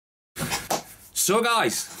So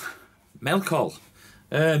guys, mail call,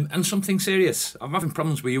 and something serious. I'm having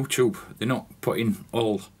problems with YouTube. They're not putting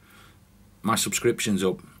all my subscriptions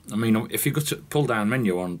up. I mean, if you go to pull down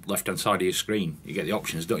menu on left hand side of your screen, you get the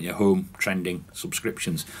options, don't you? Home, trending,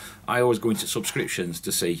 subscriptions. I always go into subscriptions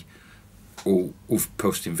to see who's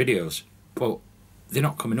posting videos, but they're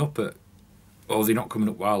not coming up or they're not coming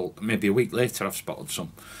up while maybe a week later I've spotted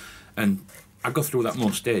some. And I go through that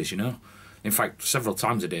most days, you know. In fact, several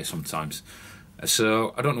times a day sometimes.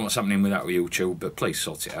 So I don't know what's happening with that with YouTube, but please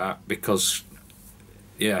sort it out, because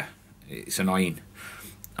yeah, it's annoying.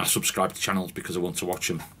 I subscribe to channels because I want to watch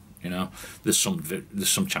them. You know, there's some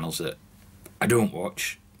channels that I don't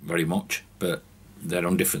watch very much, but they're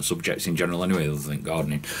on different subjects in general anyway, other than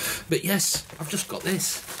gardening. But yes, I've just got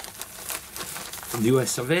this from the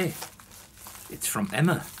US of A. It's from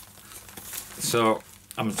Emma. So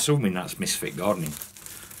I'm assuming that's Misfit Gardening.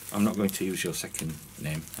 I'm not going to use your second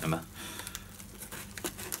name, Emma.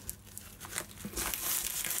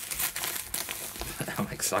 I'm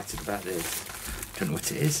excited about this. Don't know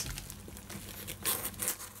what it is.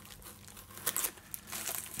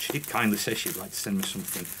 She did kindly say she'd like to send me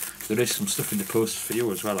something. There is some stuff in the post for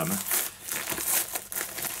you as well, Emma.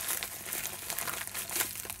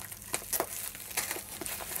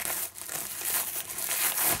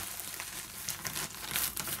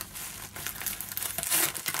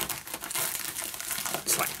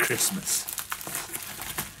 It's like Christmas.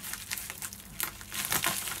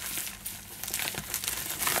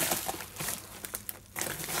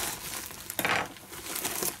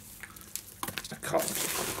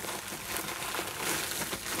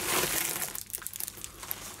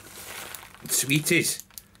 Sweeties,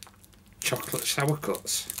 chocolate sour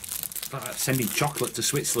cuts. Like sending chocolate to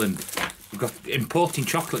Switzerland. We've got importing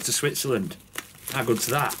chocolate to Switzerland. How good's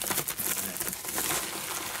that?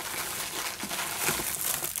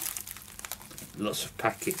 Lots of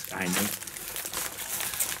packets, I know.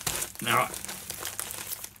 Now,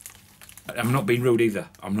 I'm not being rude either.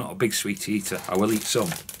 I'm not a big sweet eater. I will eat some,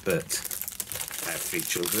 but I have 3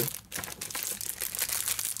 children.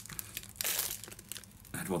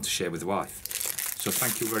 I'd want to share with the wife. So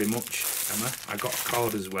thank you very much, Emma. I got a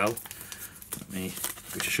card as well. Which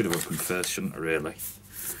I should have opened first, shouldn't I, really?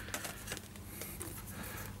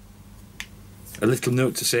 A little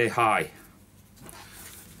note to say hi.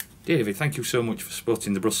 Davey, thank you so much for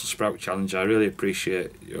supporting the Brussels Sprout Challenge. I really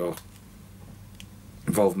appreciate your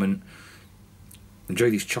involvement.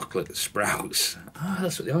 Enjoy these chocolate sprouts. Ah,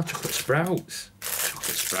 that's what they are, chocolate sprouts.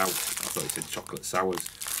 Chocolate sprouts. I thought it said chocolate sours.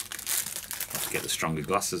 I'll have to get the stronger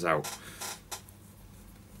glasses out.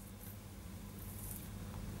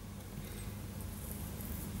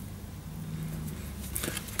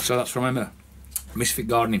 So that's from Emma. Misfit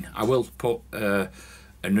Gardening. I will put a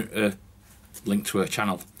link to her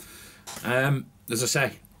channel. As I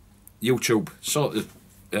say, YouTube, sort of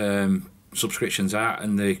subscriptions out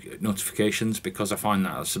and the notifications, because I find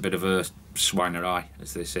that's a bit of a swinery,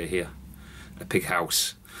 as they say here. A pig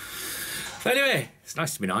house. But anyway, it's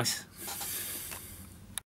nice to be nice.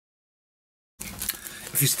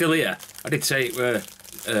 If you're still here, I did say it were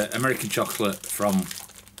American chocolate from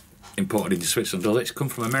imported into Switzerland. Although it's come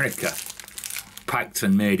from America, packed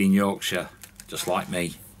and made in Yorkshire, just like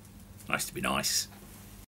me. Nice to be nice.